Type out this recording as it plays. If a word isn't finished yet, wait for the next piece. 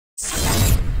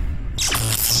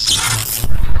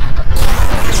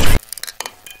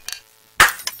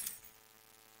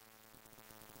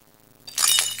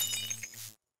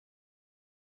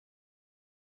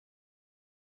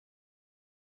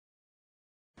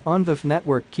ONVIF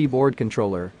Network Keyboard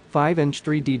Controller, 5-inch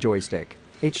 3D Joystick,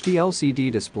 HD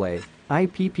LCD display,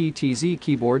 IP PTZ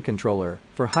Keyboard Controller,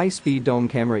 for high-speed dome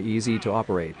camera, easy to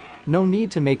operate. No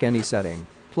need to make any setting.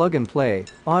 Plug and play,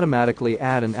 automatically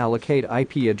add and allocate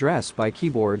IP address by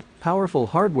keyboard, powerful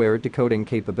hardware decoding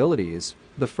capabilities,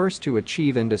 the first to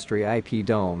achieve industry IP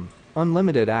dome.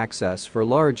 Unlimited access for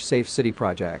large safe city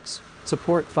projects.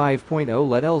 Support 5.0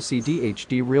 LED LCD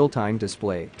HD real-time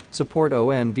display. Support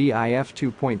ONVIF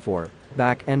 2.4.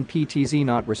 Back and PTZ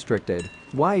not restricted.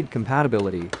 Wide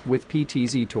compatibility with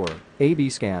PTZ Tour, AB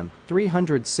scan,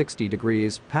 360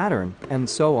 degrees, pattern, and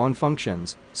so on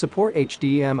functions. Support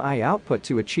HDMI output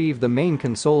to achieve the main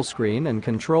console screen and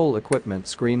control equipment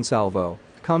screen salvo.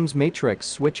 Comes matrix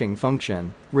switching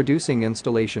function, reducing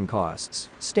installation costs.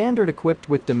 Standard equipped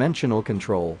with dimensional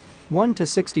control. 1 to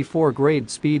 64 grade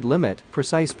speed limit,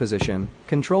 precise position,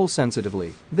 control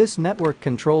sensitively. This network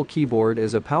control keyboard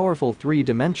is a powerful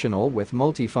 3-dimensional with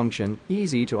multi-function,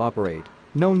 easy to operate.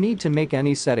 No need to make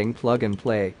any setting, plug and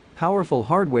play, powerful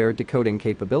hardware decoding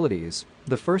capabilities,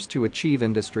 the first to achieve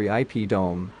industry IP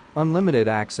dome. Unlimited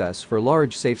access for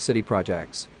large safe city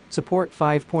projects. Support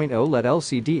 5.0 LED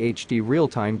LCD HD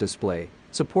real-time display.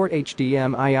 Support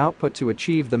HDMI output to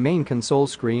achieve the main console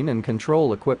screen and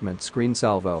control equipment screen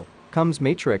salvo. Comes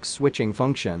matrix switching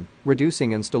function,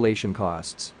 reducing installation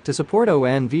costs. To support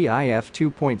ONVIF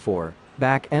 2.4,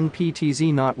 back and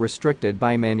PTZ not restricted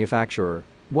by manufacturer.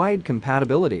 Wide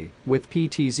compatibility with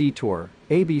PTZ Tour,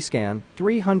 AB scan,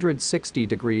 360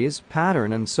 degrees,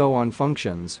 pattern and so on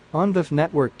functions. ONVIF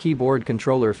Network Keyboard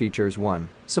Controller features 1.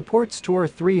 Supports Tour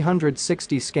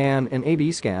 360 scan and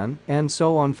AB scan, and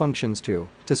so on functions 2.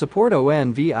 To support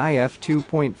ONVIF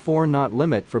 2.4 not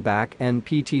limit for back and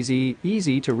PTZ,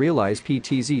 easy to realize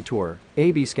PTZ Tour,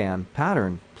 AB scan,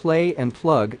 pattern, play and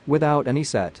plug, without any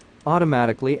set.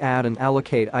 Automatically add and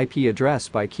allocate IP address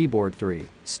by keyboard 3.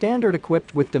 Standard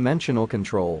equipped with dimensional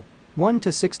control. 1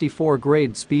 to 64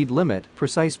 grade speed limit,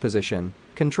 precise position,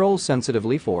 control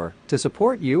sensitively 4. To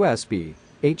support USB,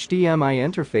 HDMI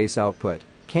interface output,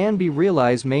 can be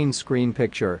realized main screen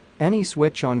picture, any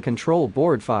switch on control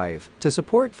board 5. To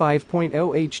support 5.0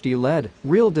 HD LED,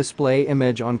 real display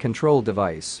image on control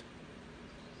device.